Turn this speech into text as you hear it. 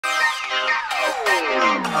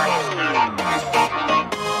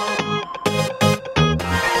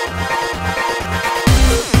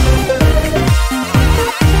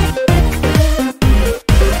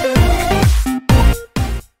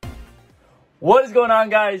What is going on,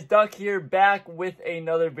 guys? Duck here, back with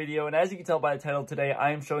another video, and as you can tell by the title today,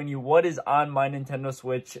 I am showing you what is on my Nintendo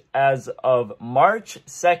Switch as of March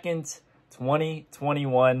 2nd,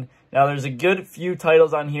 2021. Now, there's a good few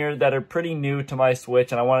titles on here that are pretty new to my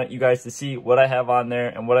Switch, and I want you guys to see what I have on there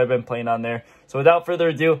and what I've been playing on there. So without further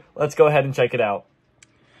ado, let's go ahead and check it out.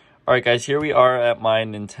 Alright guys, here we are at my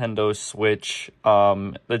Nintendo Switch.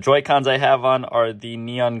 The Joy-Cons I have on are the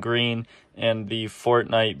neon green and the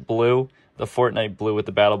Fortnite blue. The Fortnite blue with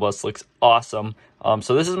the Battle Bus looks awesome.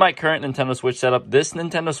 So this is my current Nintendo Switch setup. This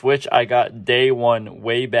Nintendo Switch I got day one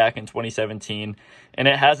way back in 2017. And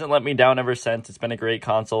it hasn't let me down ever since. It's been a great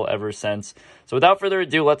console ever since. So without further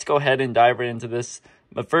ado, let's go ahead and dive right into this.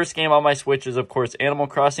 The first game on my Switch is, of course, Animal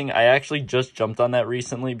Crossing. I actually just jumped on that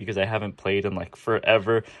recently because I haven't played in like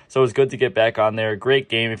forever. So it was good to get back on there. Great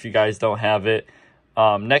game if you guys don't have it.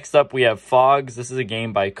 Next up, we have Fogs. This is a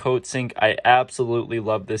game by CodeSync. I absolutely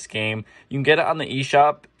love this game. You can get it on the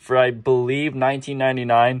eShop for, I believe,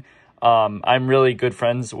 $19.99. I'm really good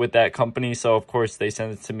friends with that company, so of course they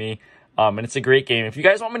sent it to me. And it's a great game. If you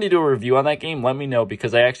guys want me to do a review on that game, let me know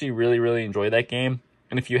because I actually really enjoy that game.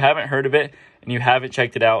 And if you haven't heard of it and you haven't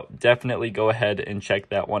checked it out, definitely go ahead and check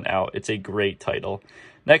that one out. It's a great title.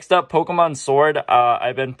 Next up, Pokemon Sword.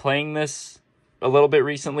 I've been playing this a little bit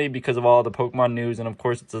recently because of all the Pokemon news, and of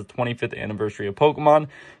course it's the 25th anniversary of Pokemon,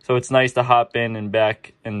 so it's nice to hop in and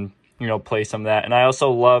back and, you know, play some of that. And I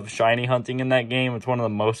also love shiny hunting in that game. It's one of the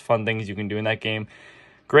most fun things you can do in that game.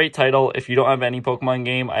 Great title. If you don't have any Pokemon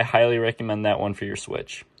game, I highly recommend that one for your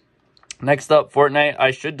Switch. Next up, Fortnite.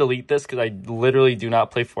 I should delete this because I literally do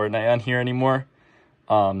not play Fortnite on here anymore.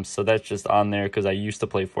 So that's just on there because I used to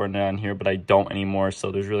play Fortnite on here, but I don't anymore, so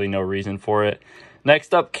there's really no reason for it.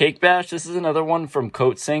 Next up, Cake Bash. This is another one from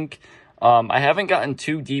CodeSync. I haven't gotten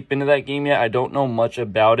too deep into that game yet. I don't know much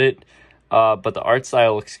about it, but the art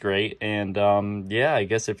style looks great. And yeah, I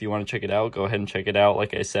guess if you want to check it out, go ahead and check it out.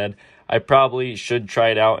 Like I said, I probably should try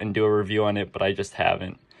it out and do a review on it, but I just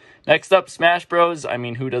haven't. Next up, Smash Bros. I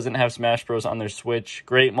mean, who doesn't have Smash Bros on their Switch?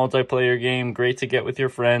 Great multiplayer game, great to get with your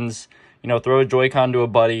friends. You know, throw a Joy-Con to a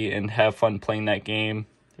buddy and have fun playing that game.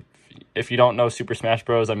 If you don't know Super Smash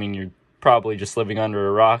Bros., I mean, you're probably just living under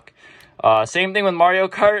a rock. Same thing with Mario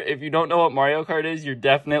Kart. If you don't know what Mario Kart is, you're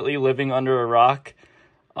definitely living under a rock.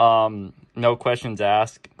 No questions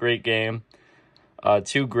asked. Great game.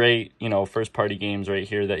 Two great, you know, first-party games right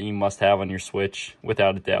here that you must have on your Switch,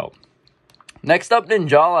 without a doubt. Next up,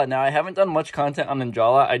 Ninjala. Now, I haven't done much content on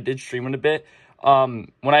Ninjala. I did stream it a bit.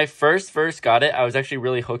 When I first got it, I was actually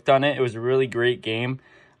really hooked on it. It was a really great game.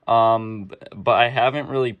 But I haven't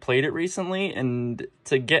really played it recently, and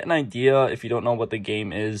to get an idea, if you don't know what the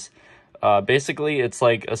game is, basically it's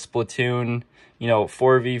like a Splatoon, you know,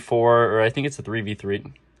 4v4, or I think it's a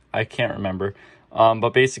 3v3, I can't remember, but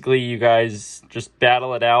basically you guys just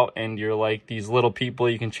battle it out, and you're like these little people,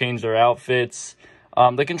 you can change their outfits.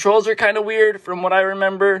 The controls are kind of weird from what I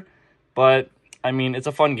remember, but I mean, it's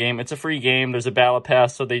a fun game, it's a free game, there's a battle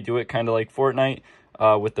pass, so they do it kind of like Fortnite,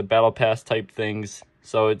 with the battle pass type things.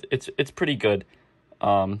 So it's pretty good.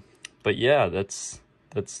 But yeah, that's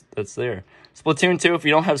there. Splatoon 2, if you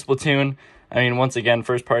don't have Splatoon, I mean, once again,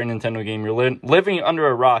 first-party Nintendo game. You're living under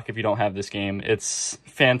a rock if you don't have this game. It's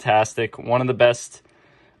fantastic. One of the best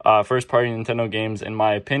first-party Nintendo games, in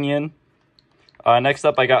my opinion. Next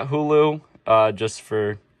up, I got Hulu, just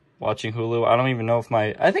for watching Hulu. I don't even know if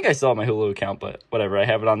I think I still have my Hulu account, but whatever. I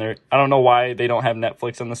have it on there. I don't know why they don't have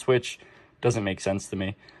Netflix on the Switch. Doesn't make sense to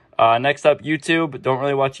me. Next up, YouTube. Don't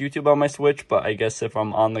really watch YouTube on my Switch, but I guess if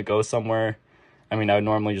I'm on the go somewhere, I mean, I would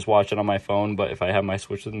normally just watch it on my phone, but if I have my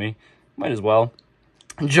Switch with me, might as well.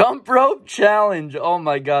 Jump Rope Challenge. Oh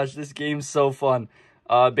my gosh, this game's so fun.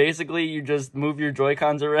 Basically, you just move your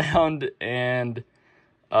Joy-Cons around and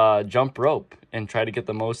jump rope and try to get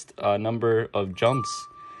the most number of jumps.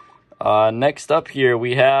 Next up here,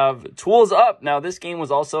 we have Tools Up. Now, this game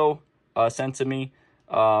was also sent to me.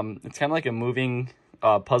 It's kind of like a moving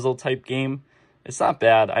puzzle type game. It's not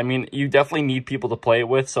bad. I mean, you definitely need people to play it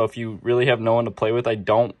with, so if you really have no one to play with, I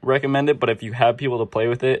don't recommend it, but if you have people to play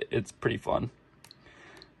with it, it's pretty fun.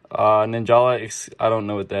 Ninjala, I don't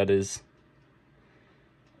know what that is.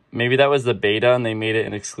 Maybe that was the beta and they made it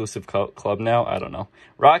an exclusive club now. I don't know.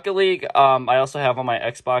 Rocket League, I also have on my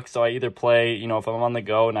Xbox, so I either play, you know, if I'm on the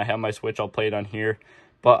go and I have my Switch, I'll play it on here,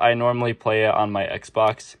 but I normally play it on my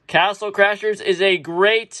Xbox. Castle Crashers is a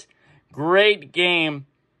great game.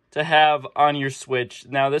 to have on your Switch.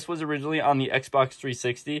 Now, this was originally on the Xbox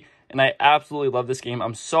 360, and I absolutely love this game.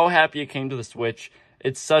 I'm so happy it came to the Switch.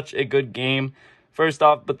 It's such a good game. First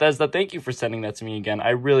off, Bethesda, thank you for sending that to me again. I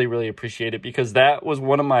really, really appreciate it because that was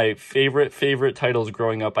one of my favorite titles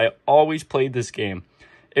growing up. I always played this game.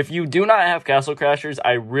 If you do not have Castle Crashers,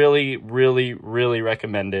 I really, really, really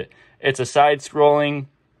recommend it. It's a side-scrolling,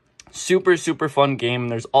 super, super fun game.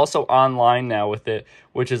 There's also online now with it,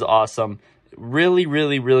 which is awesome. Really,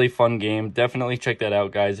 really, really fun game. Definitely check that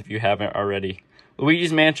out, guys, if you haven't already.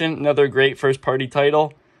 Luigi's Mansion, another great first-party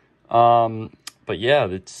title. But yeah,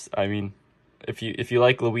 if you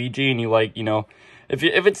like Luigi and you like, if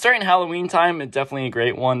it's during Halloween time, it's definitely a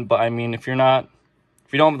great one. But I mean, if you don't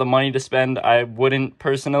have the money to spend, I wouldn't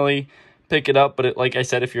personally pick it up. But like I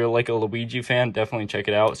said, if you're like a Luigi fan, definitely check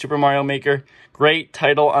it out. Super Mario Maker, great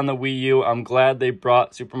title on the Wii U. I'm glad they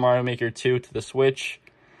brought Super Mario Maker 2 to the Switch.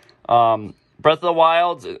 Breath of the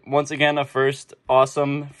Wild, once again,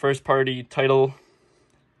 awesome first-party title.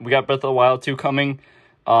 We got Breath of the Wild 2 coming.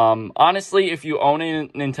 Honestly, if you own a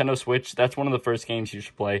Nintendo Switch, that's one of the first games you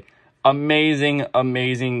should play. Amazing,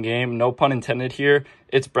 amazing game. No pun intended here.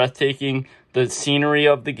 It's breathtaking. The scenery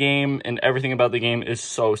of the game and everything about the game is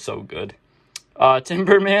so, so good.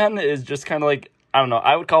 Timberman is just kind of like, I don't know,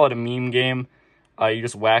 I would call it a meme game. You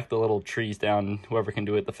just whack the little trees down and whoever can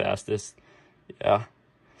do it the fastest. Yeah.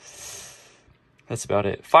 That's about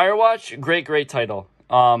it. Firewatch, great title.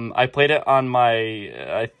 I played it on my,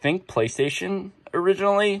 I think, PlayStation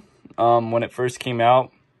originally, when it first came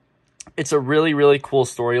out. It's a really, really cool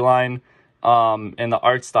storyline, and the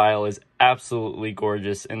art style is absolutely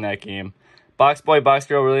gorgeous in that game. Box Boy, Box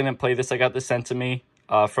Girl, really didn't play this. I got this sent to me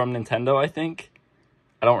from Nintendo, I think.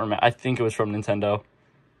 I don't remember. I think it was from Nintendo.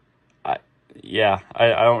 I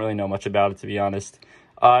don't really know much about it, to be honest.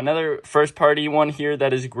 Another first-party one here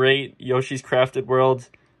that is great, Yoshi's Crafted World,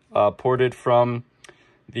 ported from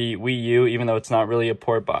the Wii U, even though it's not really a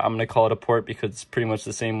port, but I'm going to call it a port because it's pretty much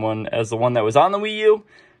the same one as the one that was on the Wii U.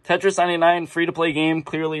 Tetris 99, free-to-play game.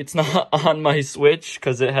 Clearly, it's not on my Switch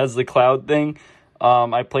because it has the cloud thing.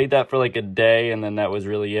 I played that for like a day, and then that was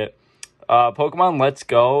really it. Pokemon Let's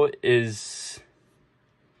Go is...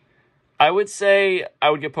 I would say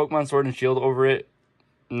I would get Pokemon Sword and Shield over it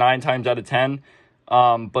 9 times out of 10.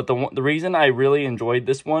 But the reason I really enjoyed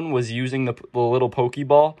this one was using the little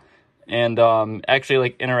Pokeball and actually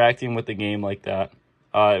like interacting with the game like that.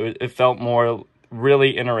 It felt more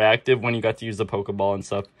really interactive when you got to use the Pokeball and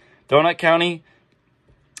stuff. Donut County,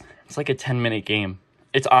 it's like a 10-minute game.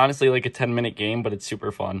 It's honestly like a 10-minute game, but it's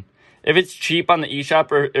super fun. If it's cheap on the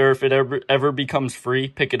eShop or if it ever becomes free,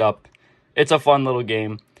 pick it up. It's a fun little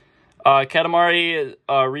game. Katamari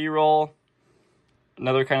Reroll,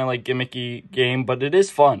 another kind of like gimmicky game, but it is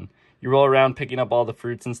fun. You roll around picking up all the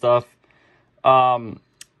fruits and stuff.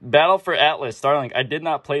 Battle for Atlas, Starlink. I did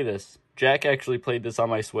not play this. Jack actually played this on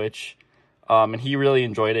my Switch, and he really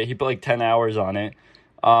enjoyed it. He put like 10 hours on it.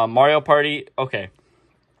 Mario Party. Okay,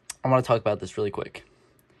 I want to talk about this really quick.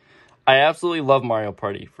 I absolutely love Mario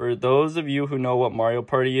Party. For those of you who know what Mario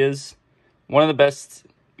Party is, one of the best,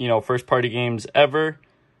 first-party games ever.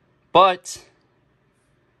 But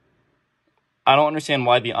I don't understand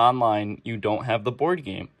why the online, you don't have the board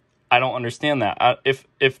game. I don't understand that.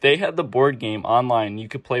 If they had the board game online, you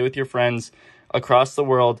could play with your friends across the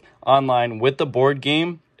world online with the board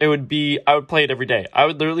game, I would play it every day. I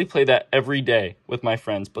would literally play that every day with my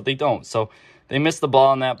friends, but they don't. So they missed the ball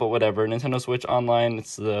on that, but whatever. Nintendo Switch Online,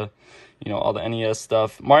 it's all the NES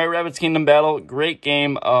stuff. Mario Rabbids Kingdom Battle, great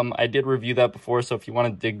game. I did review that before, so if you want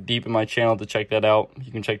to dig deep in my channel to check that out,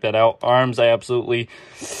 you can check that out. ARMS, I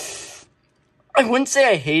wouldn't say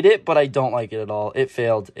I hate it, but I don't like it at all. It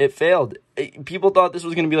failed. People thought this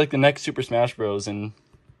was going to be like the next Super Smash Bros., and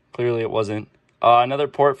clearly it wasn't. Another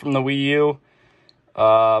port from the Wii U.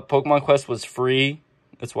 Pokemon Quest was free.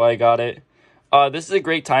 That's why I got it. This is a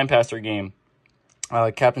great time passer game.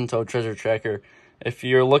 Captain Toad Treasure Tracker. If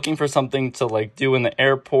you're looking for something to like do in the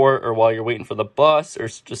airport or while you're waiting for the bus or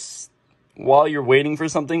just while you're waiting for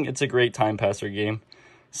something, it's a great time passer game.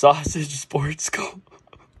 Sausage Sports Go.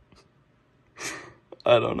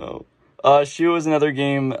 I don't know. Shoe is another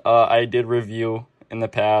game I did review in the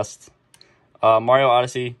past. Mario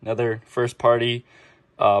Odyssey, another first party.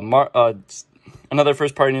 Another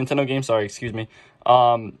first party Nintendo game. Sorry, excuse me.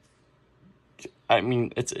 I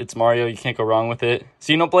mean, it's Mario. You can't go wrong with it.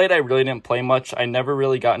 Xenoblade, I really didn't play much. I never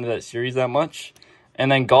really got into that series that much.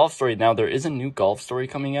 And then Golf Story. Now, there is a new Golf Story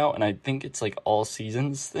coming out, and I think it's like all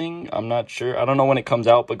seasons thing. I'm not sure. I don't know when it comes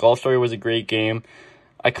out, but Golf Story was a great game.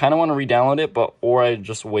 I kind of want to re-download it, or I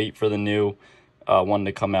just wait for the new one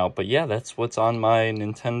to come out. But yeah, that's what's on my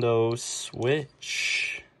Nintendo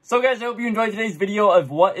Switch. So guys, I hope you enjoyed today's video of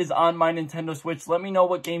what is on my Nintendo Switch. Let me know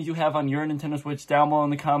what games you have on your Nintendo Switch down below in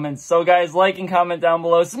the comments. So guys, like and comment down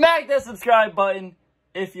below. Smack that subscribe button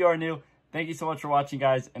if you are new. Thank you so much for watching,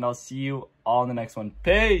 guys, and I'll see you all in the next one.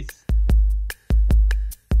 Peace!